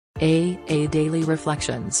AA Daily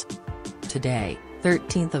Reflections. Today,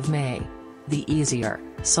 13th of May. The easier,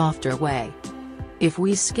 softer way. If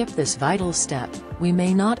we skip this vital step, we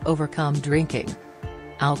may not overcome drinking.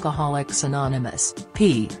 Alcoholics Anonymous,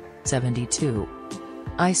 p. 72.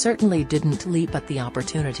 I certainly didn't leap at the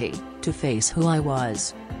opportunity to face who I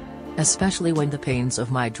was. Especially when the pains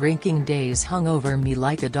of my drinking days hung over me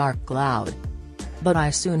like a dark cloud. But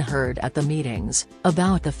I soon heard at the meetings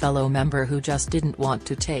about the fellow member who just didn't want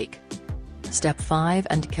to take Step 5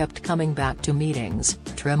 and kept coming back to meetings,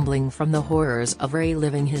 trembling from the horrors of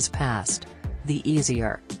reliving his past. The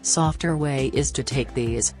easier, softer way is to take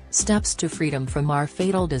these steps to freedom from our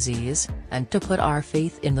fatal disease, and to put our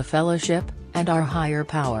faith in the fellowship and our higher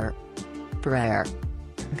power. Prayer.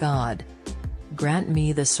 God, grant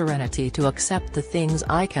me the serenity to accept the things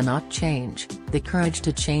I cannot change, the courage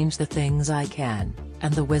to change the things I can,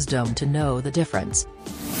 and the wisdom to know the difference.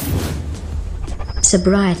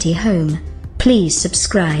 Sobriety Home. Please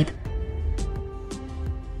subscribe.